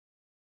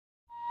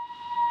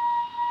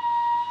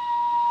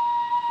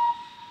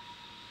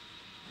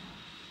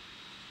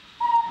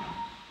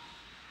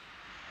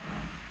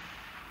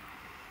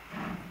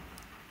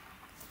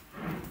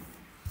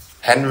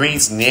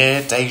Henry's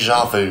Near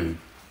Déjà Vu.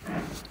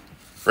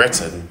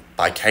 Written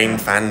by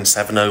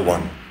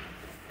Kanefan701.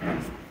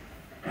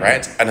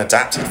 Read and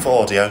adapted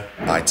for audio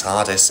by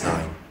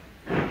TARDIS9.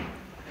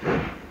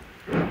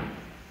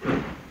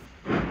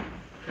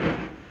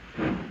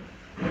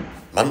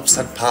 Months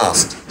had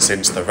passed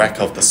since the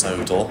wreck of the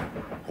Sodor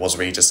was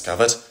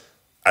rediscovered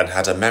and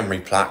had a memory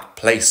plaque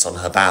placed on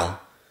her bow.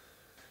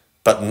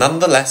 But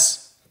nonetheless,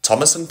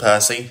 Thomas and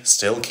Percy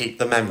still keep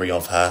the memory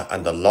of her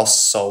and the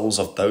lost souls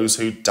of those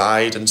who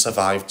died and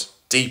survived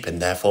deep in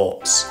their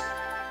thoughts.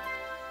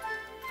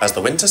 As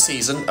the winter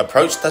season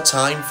approached the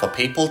time for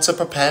people to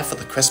prepare for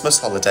the Christmas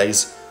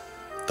holidays,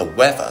 the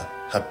weather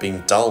had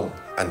been dull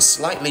and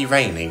slightly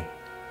rainy.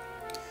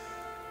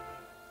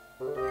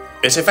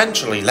 It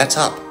eventually let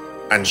up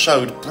and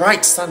showed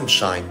bright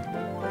sunshine.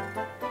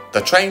 The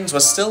trains were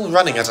still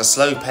running at a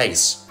slow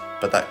pace,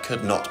 but that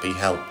could not be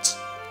helped.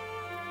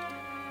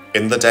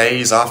 In the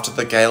days after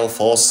the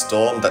gale-force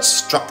storm that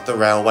struck the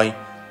railway,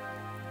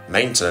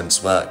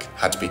 maintenance work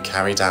had to be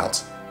carried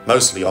out,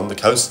 mostly on the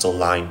coastal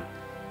line.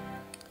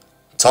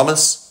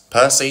 Thomas,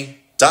 Percy,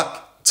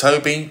 Duck,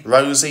 Toby,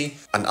 Rosie,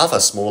 and other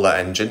smaller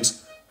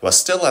engines were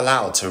still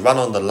allowed to run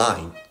on the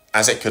line,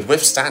 as it could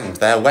withstand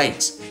their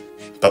weight.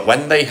 But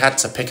when they had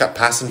to pick up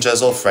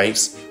passengers or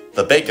freight,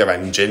 the bigger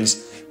engines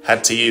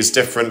had to use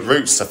different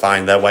routes to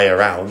find their way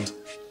around.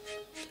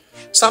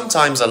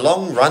 Sometimes a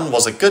long run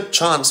was a good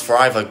chance for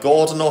either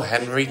Gordon or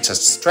Henry to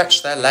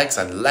stretch their legs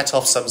and let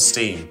off some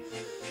steam,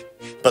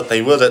 but they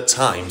would at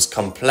times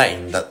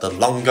complain that the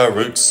longer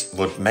routes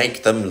would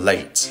make them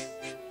late.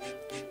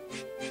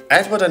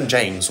 Edward and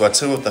James were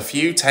two of the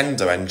few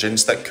tender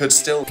engines that could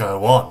still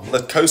go on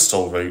the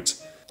coastal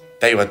route.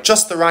 They were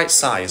just the right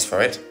size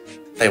for it.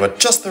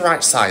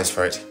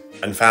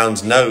 And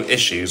found no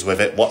issues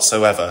with it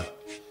whatsoever.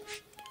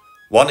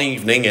 One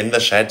evening in the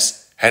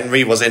sheds,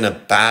 Henry was in a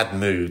bad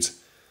mood.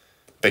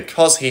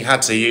 Because he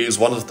had to use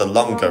one of the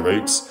longer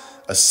routes,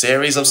 a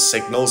series of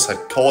signals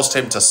had caused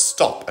him to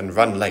stop and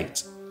run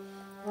late.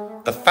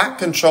 The Fat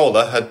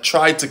Controller had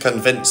tried to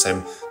convince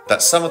him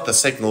that some of the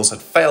signals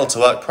had failed to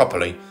work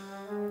properly,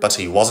 but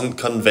he wasn't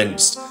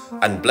convinced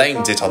and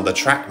blamed it on the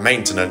track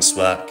maintenance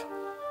work.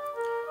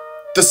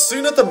 "The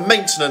sooner the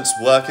maintenance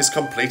work is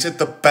completed,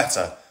 the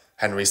better,"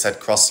 Henry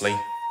said crossly.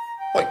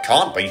 "Well, it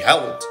can't be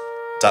helped,"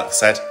 Duck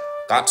said.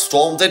 "That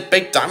storm did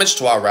big damage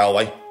to our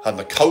railway, and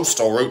the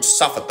coastal route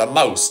suffered the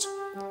most."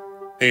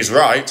 "He's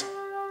right,"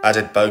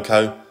 added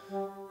Boko.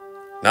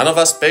 "None of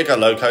us bigger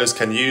locos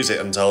can use it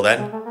until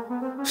then."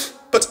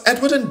 "But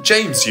Edward and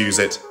James use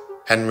it,"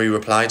 Henry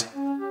replied.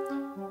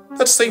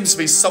 "That seems to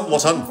be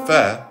somewhat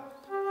unfair."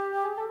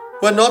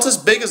 "We're not as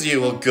big as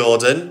you or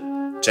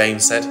Gordon,"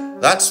 James said.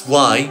 "That's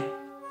why."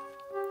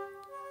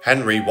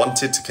 Henry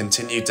wanted to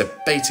continue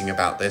debating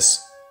about this,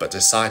 but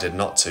decided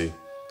not to.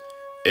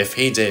 If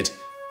he did,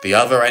 the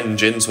other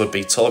engines would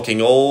be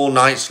talking all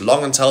night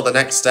long until the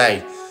next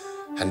day,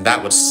 and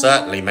that would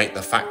certainly make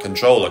the Fat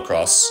Controller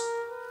cross.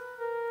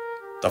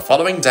 The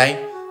following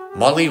day,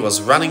 Molly was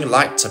running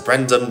light to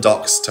Brendam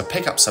Docks to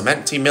pick up some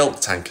empty milk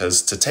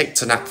tankers to take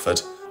to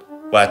Knapford,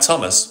 where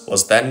Thomas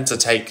was then to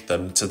take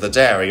them to the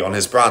dairy on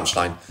his branch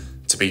line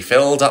to be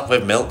filled up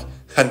with milk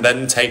and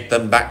then take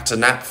them back to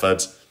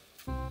Knapford.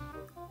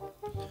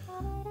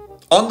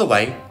 On the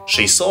way,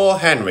 she saw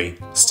Henry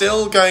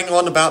still going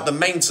on about the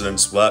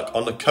maintenance work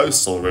on the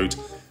coastal route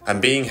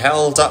and being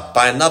held up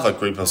by another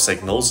group of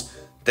signals,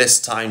 this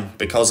time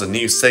because a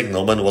new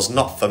signalman was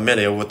not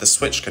familiar with the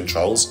switch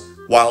controls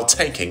while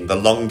taking the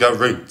longer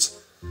route.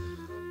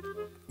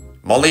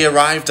 Molly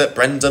arrived at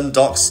Brendam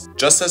Docks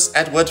just as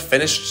Edward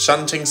finished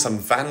shunting some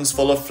vans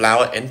full of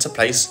flour into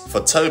place for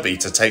Toby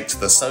to take to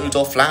the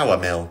Sodor flour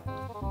mill.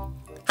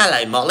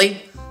 "Hello,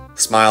 Molly,"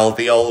 smiled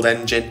the old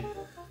engine.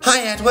 "Hi,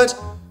 Edward,"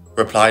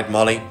 replied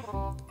Molly.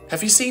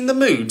 "Have you seen the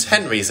mood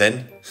Henry's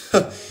in?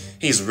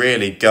 He's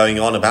really going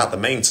on about the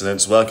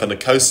maintenance work on the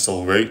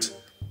coastal route."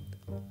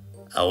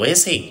 "Oh,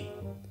 is he?"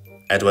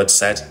 Edward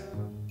said.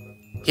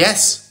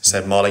 "Yes,"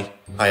 said Molly.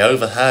 "I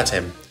overheard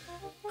him.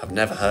 I've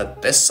never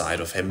heard this side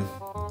of him,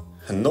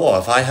 nor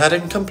have I heard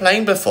him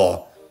complain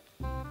before."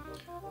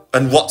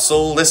 "And what's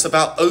all this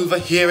about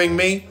overhearing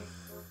me?"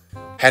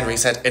 Henry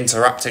said,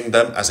 interrupting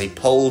them as he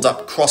pulled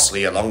up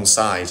crossly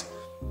alongside.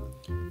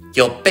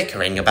 "You're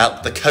bickering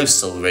about the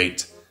coastal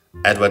route,"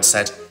 Edward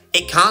said.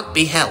 "It can't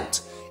be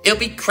helped. It'll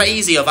be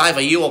crazy of either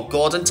you or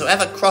Gordon to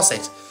ever cross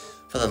it,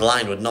 for the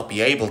line would not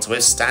be able to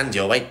withstand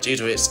your weight due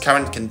to its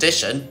current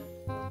condition."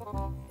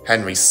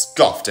 Henry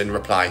scoffed in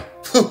reply.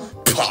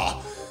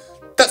 "Pah!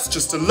 That's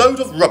just a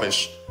load of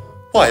rubbish.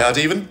 Why, I'd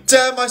even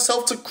dare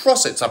myself to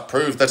cross it to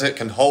prove that it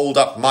can hold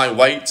up my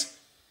weight."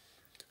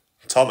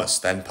 Thomas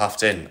then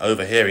puffed in,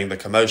 overhearing the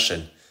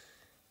commotion.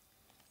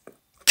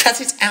 "Cut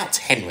it out,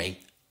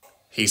 Henry,"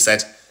 he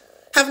said.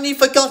 "Haven't you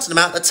forgotten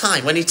about the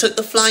time when he took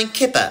the flying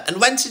kipper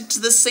and went into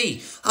the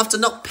sea after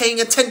not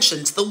paying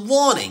attention to the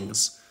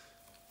warnings?"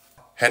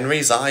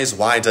 Henry's eyes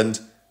widened,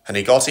 and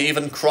he got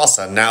even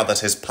crosser now that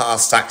his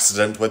past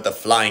accident with the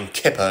flying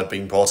kipper had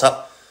been brought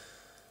up.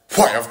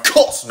 "Why, of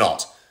course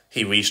not,"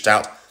 he reached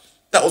out.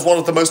 That was one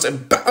of the most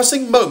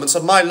embarrassing moments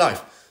of my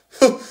life.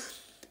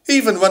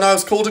 Even when I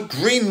was called a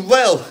green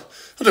whale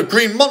and a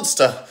green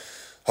monster.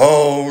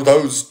 Oh,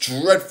 those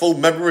dreadful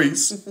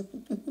memories.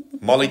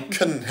 Molly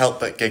couldn't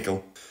help but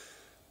giggle.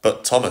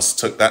 But Thomas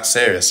took that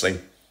seriously,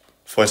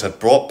 for it had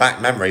brought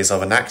back memories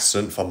of an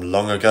accident from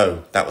long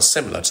ago that was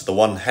similar to the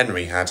one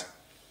Henry had.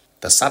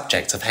 The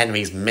subject of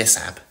Henry's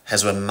mishap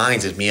has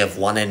reminded me of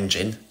one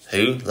engine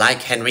who,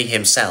 like Henry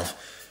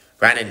himself,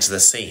 ran into the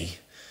sea.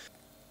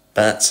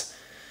 But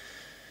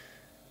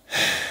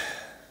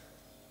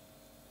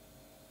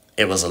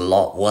it was a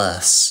lot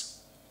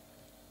worse.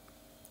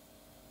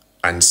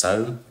 And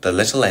so the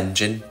little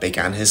engine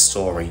began his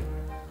story.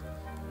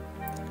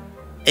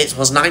 It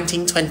was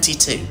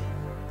 1922,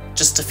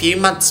 just a few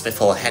months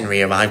before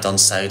Henry arrived on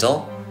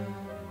Sodor.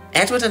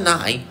 Edward and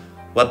I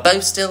were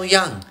both still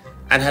young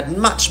and had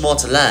much more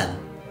to learn,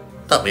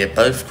 but we had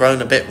both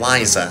grown a bit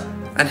wiser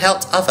and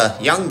helped other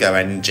younger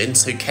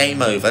engines who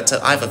came over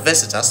to either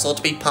visit us or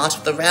to be part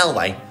of the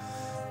railway.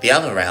 The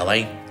other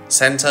railway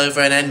sent over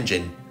an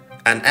engine,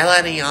 an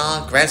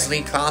LNER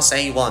Gresley Class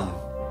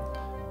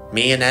A1.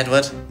 Me and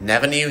Edward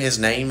never knew his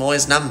name or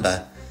his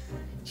number.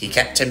 He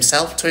kept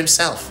himself to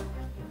himself.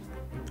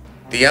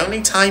 The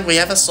only time we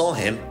ever saw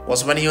him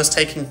was when he was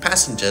taking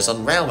passengers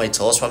on railway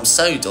tours from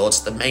Sodor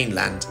to the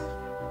mainland.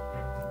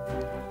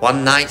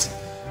 One night,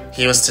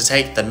 he was to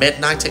take the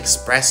Midnight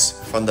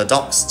Express from the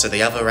docks to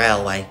the other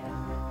railway.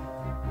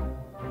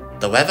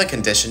 The weather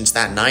conditions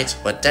that night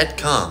were dead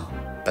calm,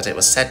 but it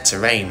was said to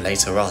rain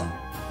later on.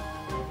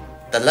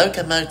 The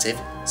locomotive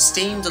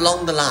steamed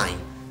along the line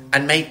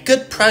and made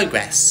good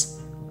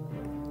progress.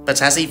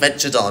 But as he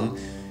ventured on,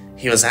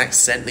 he was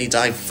accidentally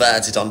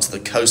diverted onto the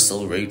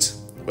coastal route,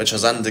 which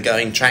was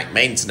undergoing track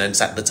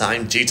maintenance at the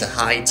time due to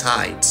high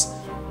tides.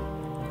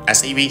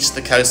 As he reached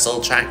the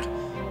coastal track,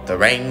 the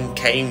rain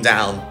came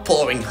down,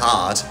 pouring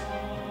hard.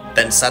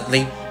 Then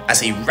suddenly, as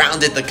he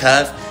rounded the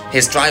curve,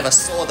 his driver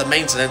saw the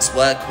maintenance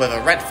work with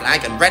a red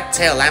flag and red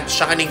tail lamp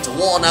shining to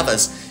warn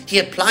others. He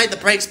applied the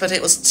brakes, but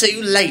it was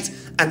too late,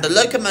 and the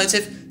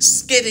locomotive,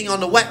 skidding on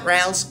the wet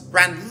rails,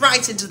 ran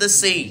right into the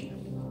sea.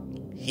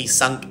 He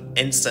sunk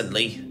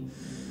instantly,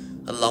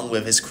 along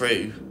with his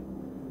crew.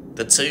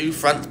 The two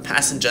front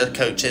passenger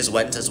coaches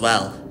went as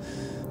well,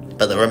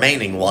 but the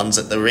remaining ones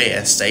at the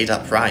rear stayed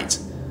upright.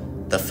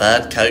 The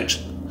third coach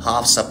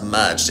half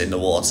submerged in the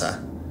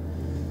water.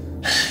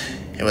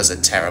 It was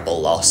a terrible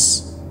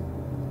loss.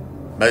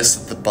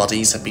 Most of the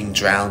bodies had been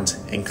drowned,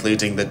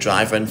 including the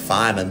driver and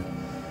fireman,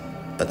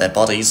 but their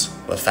bodies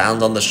were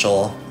found on the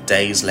shore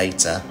days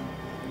later.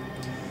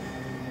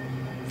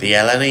 The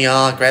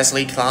LNER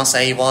Gresley Class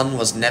A1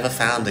 was never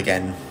found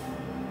again,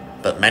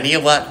 but many a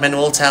workman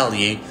will tell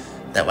you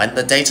that when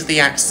the date of the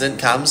accident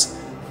comes,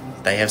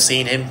 they have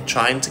seen him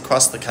trying to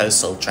cross the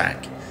coastal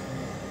track.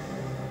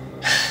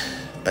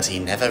 But he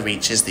never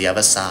reaches the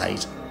other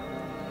side.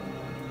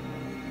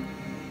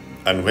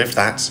 And with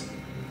that,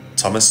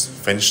 Thomas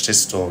finished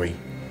his story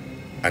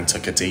and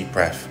took a deep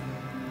breath.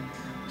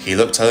 He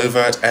looked over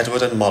at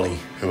Edward and Molly,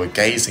 who were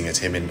gazing at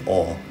him in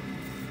awe.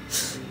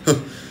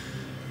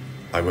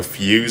 I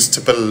refuse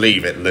to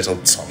believe it, little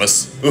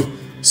Thomas,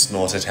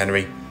 snorted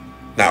Henry.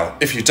 Now,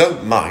 if you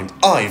don't mind,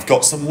 I've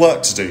got some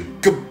work to do.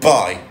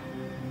 Goodbye.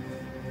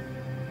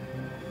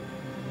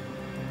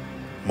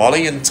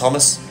 Molly and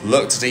Thomas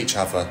looked at each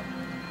other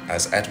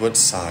as Edward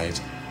sighed.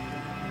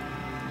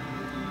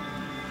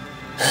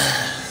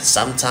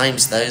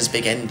 Sometimes those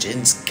big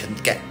engines can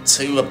get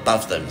too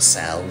above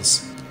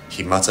themselves,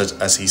 he muttered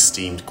as he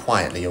steamed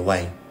quietly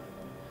away.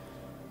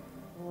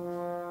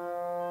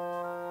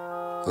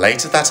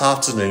 Later that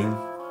afternoon,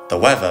 the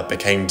weather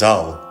became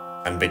dull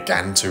and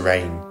began to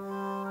rain.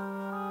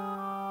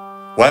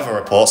 Weather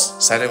reports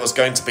said it was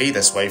going to be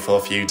this way for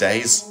a few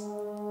days.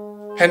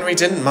 Henry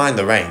didn't mind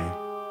the rain,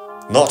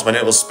 not when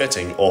it was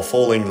spitting or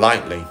falling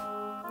lightly,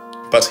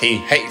 but he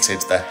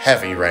hated the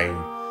heavy rain.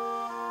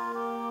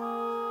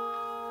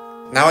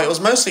 Now it was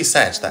mostly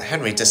said that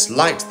Henry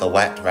disliked the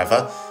wet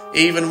weather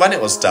even when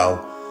it was dull,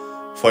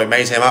 for it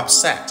made him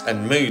upset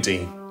and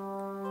moody.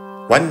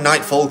 When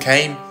nightfall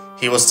came,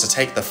 he was to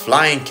take the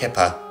flying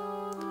kipper.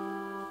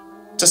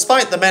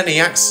 Despite the many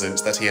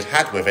accidents that he had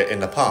had with it in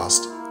the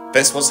past,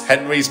 this was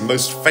Henry's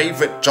most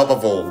favourite job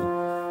of all.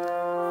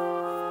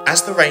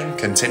 As the rain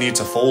continued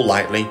to fall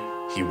lightly,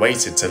 he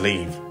waited to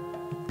leave.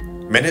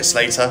 Minutes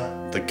later,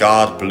 the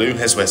guard blew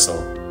his whistle.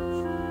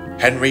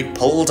 Henry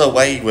pulled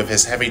away with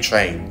his heavy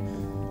train.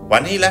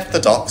 When he left the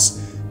docks,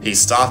 he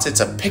started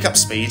to pick up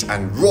speed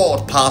and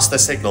roared past the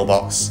signal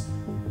box.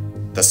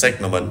 The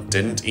signalman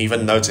didn't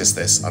even notice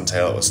this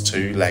until it was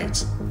too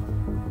late.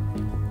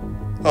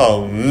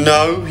 Oh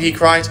no, he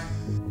cried.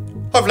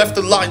 I've left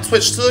the line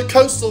switched to the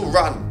coastal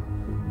run.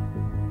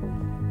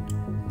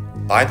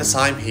 By the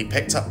time he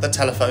picked up the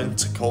telephone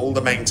to call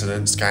the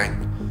maintenance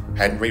gang,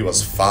 Henry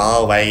was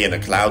far away in a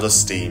cloud of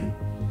steam.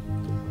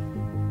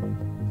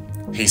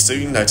 He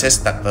soon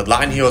noticed that the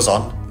line he was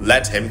on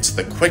led him to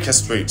the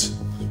quickest route,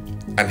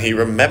 and he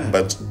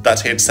remembered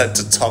that he had said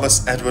to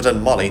Thomas, Edward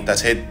and Molly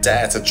that he'd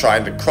dare to try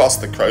and cross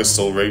the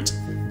coastal route.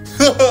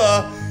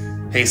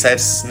 he said,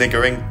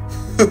 sniggering.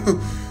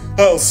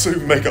 I'll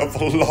soon make up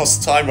for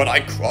lost time when I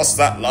cross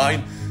that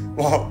line.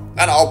 Well,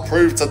 and I'll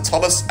prove to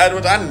Thomas,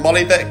 Edward and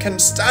Molly that it can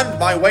stand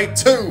my weight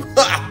too.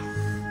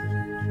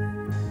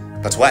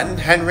 But when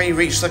Henry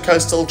reached the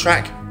coastal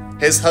track,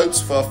 his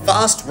hopes for a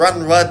fast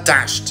run were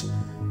dashed.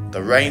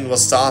 The rain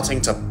was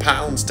starting to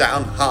pound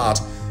down hard,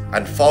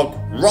 and fog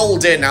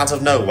rolled in out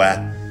of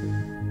nowhere.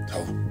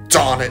 Oh,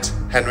 darn it,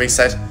 Henry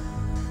said.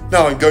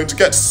 Now I'm going to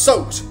get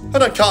soaked,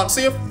 and I can't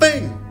see a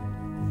thing.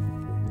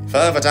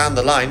 Further down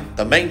the line,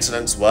 the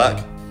maintenance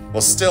work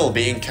was still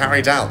being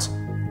carried out,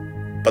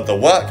 but the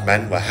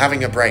workmen were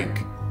having a break.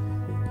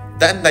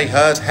 Then they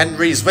heard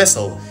Henry's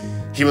whistle.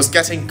 He was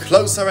getting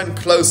closer and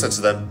closer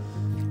to them.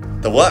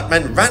 The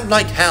workmen ran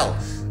like hell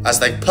as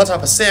they put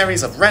up a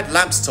series of red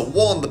lamps to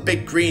warn the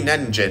big green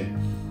engine.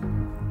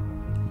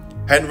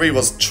 Henry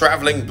was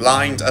travelling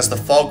blind as the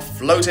fog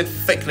floated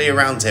thickly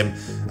around him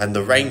and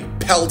the rain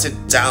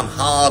pelted down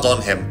hard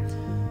on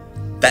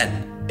him.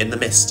 Then, in the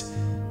mist,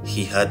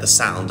 he heard the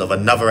sound of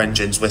another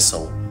engine's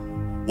whistle,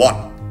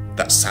 one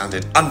that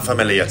sounded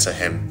unfamiliar to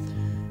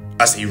him.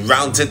 As he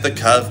rounded the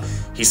curve,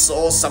 he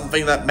saw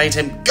something that made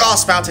him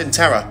gasp out in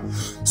terror.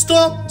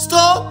 "Stop!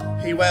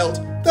 Stop!" he wailed.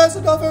 "There's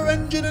another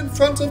engine in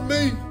front of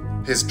me!"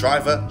 His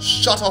driver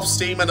shut off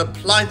steam and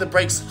applied the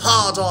brakes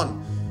hard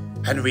on.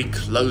 Henry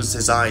closed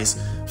his eyes,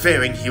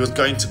 fearing he was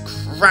going to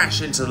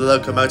crash into the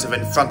locomotive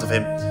in front of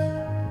him.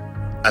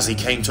 As he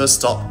came to a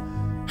stop,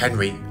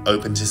 Henry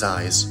opened his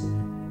eyes.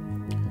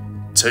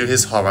 To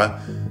his horror,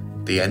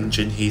 the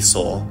engine he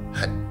saw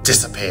had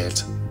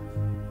disappeared.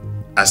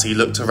 As he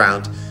looked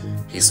around,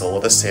 he saw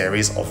the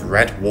series of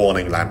red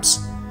warning lamps.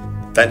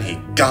 Then he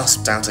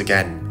gasped out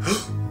again.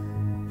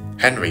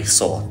 Henry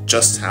saw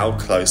just how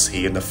close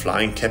he and the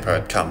flying kipper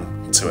had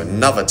come to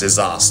another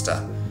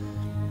disaster.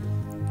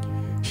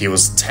 He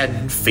was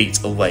 10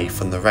 feet away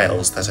from the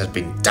rails that had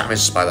been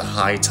damaged by the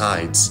high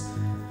tides.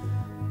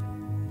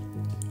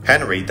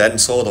 Henry then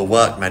saw the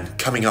workmen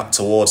coming up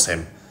towards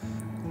him.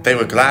 They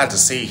were glad to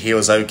see he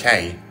was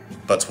okay,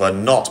 but were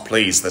not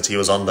pleased that he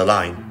was on the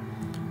line.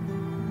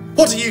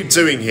 "What are you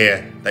doing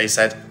here?" they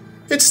said.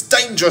 "It's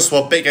dangerous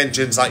for big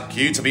engines like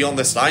you to be on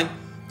this line.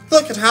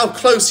 Look at how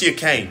close you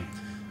came.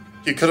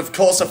 You could have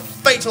caused a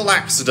fatal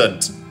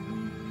accident."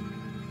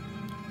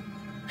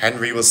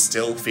 Henry was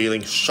still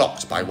feeling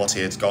shocked by what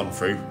he had gone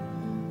through.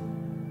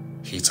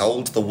 He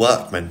told the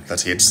workmen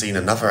that he had seen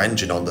another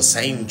engine on the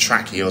same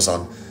track he was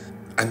on,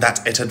 and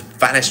that it had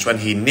vanished when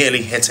he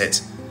nearly hit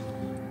it.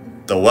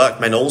 The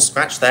workmen all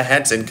scratched their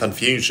heads in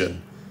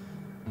confusion.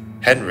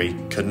 Henry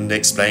couldn't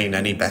explain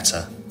any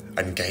better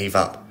and gave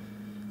up,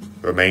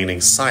 remaining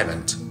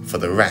silent for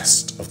the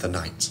rest of the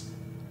night.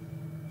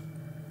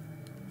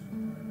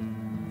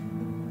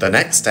 The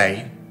next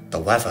day, the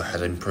weather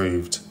had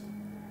improved.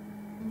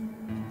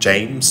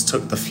 James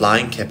took the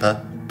flying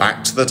kipper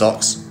back to the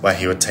docks where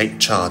he would take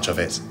charge of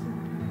it.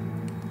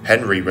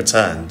 Henry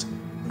returned,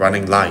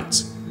 running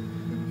light.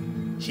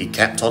 He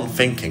kept on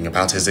thinking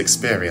about his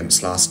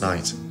experience last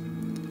night.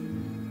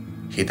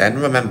 He then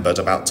remembered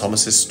about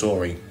Thomas's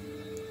story.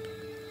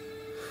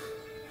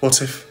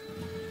 What if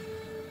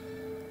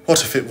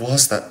it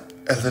was that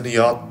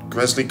Eleniard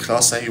Gresley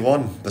Class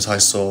A1 that I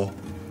saw?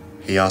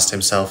 He asked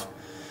himself.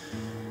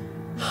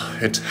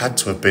 It had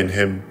to have been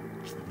him.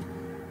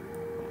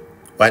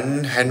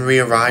 When Henry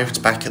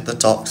arrived back at the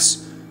docks,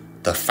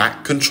 the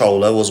Fat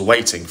Controller was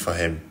waiting for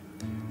him.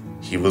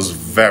 He was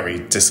very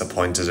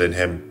disappointed in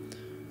him.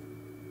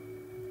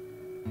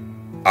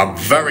 "I'm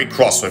very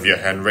cross with you,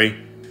 Henry.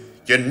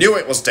 You knew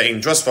it was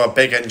dangerous for a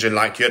big engine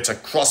like you to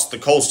cross the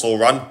coastal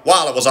run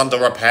while it was under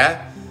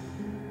repair.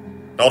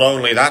 Not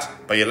only that,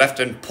 but you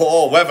left in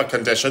poor weather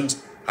conditions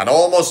and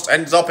almost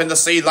ended up in the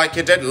sea like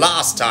you did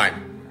last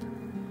time.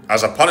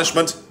 As a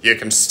punishment, you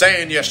can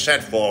stay in your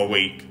shed for a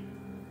week."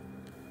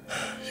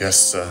 "Yes,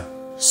 sir.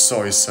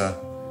 Sorry, sir."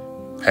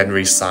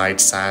 Henry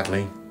sighed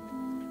sadly.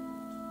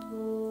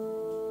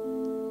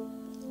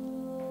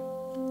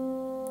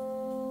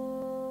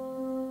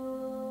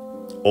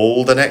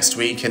 All the next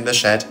week in the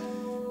shed,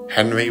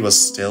 Henry was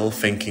still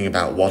thinking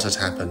about what had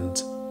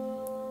happened.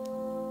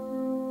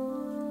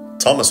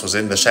 Thomas was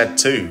in the shed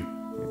too.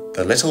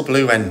 The little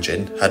blue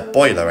engine had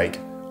boiler ache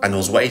and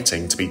was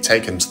waiting to be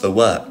taken to the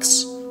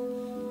works.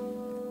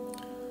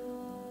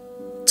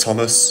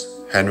 "Thomas,"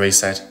 Henry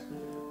said,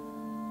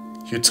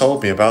 "you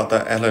told me about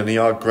that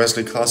Eleniard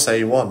Gresley Class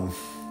A1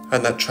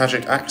 and that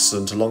tragic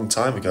accident a long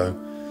time ago.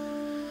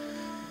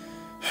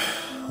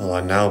 Well,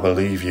 I now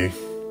believe you.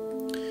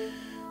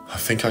 I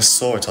think I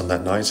saw it on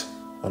that night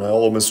when I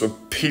almost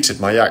repeated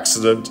my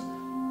accident."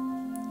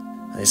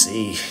 "I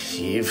see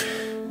you've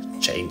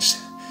changed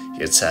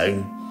your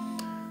tone,"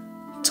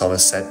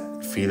 Thomas said,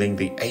 feeling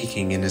the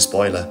aching in his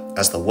boiler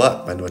as the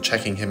workmen were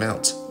checking him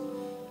out.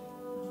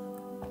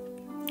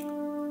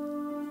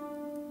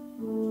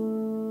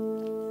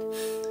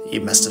 "You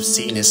must have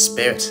seen his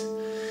spirit.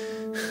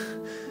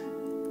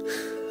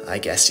 I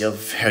guess you're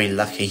very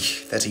lucky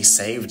that he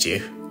saved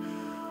you."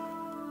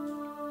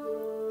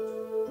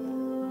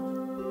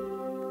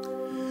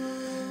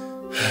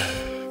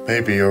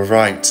 Maybe you're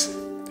right,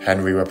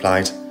 Henry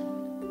replied.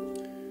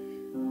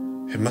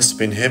 It must have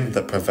been him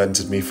that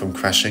prevented me from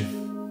crashing.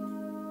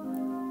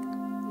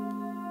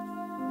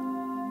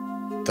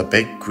 The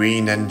big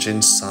green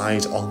engine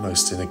sighed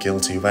almost in a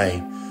guilty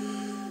way.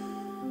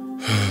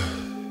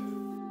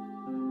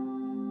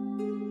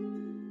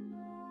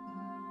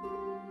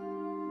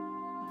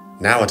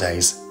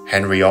 Nowadays,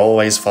 Henry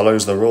always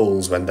follows the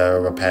rules when there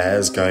are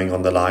repairs going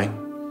on the line.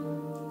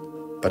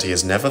 But he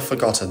has never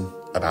forgotten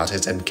about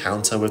his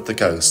encounter with the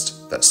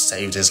ghost that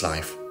saved his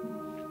life.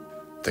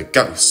 The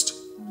ghost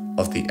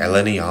of the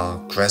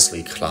LNER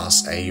Gresley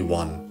Class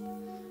A1.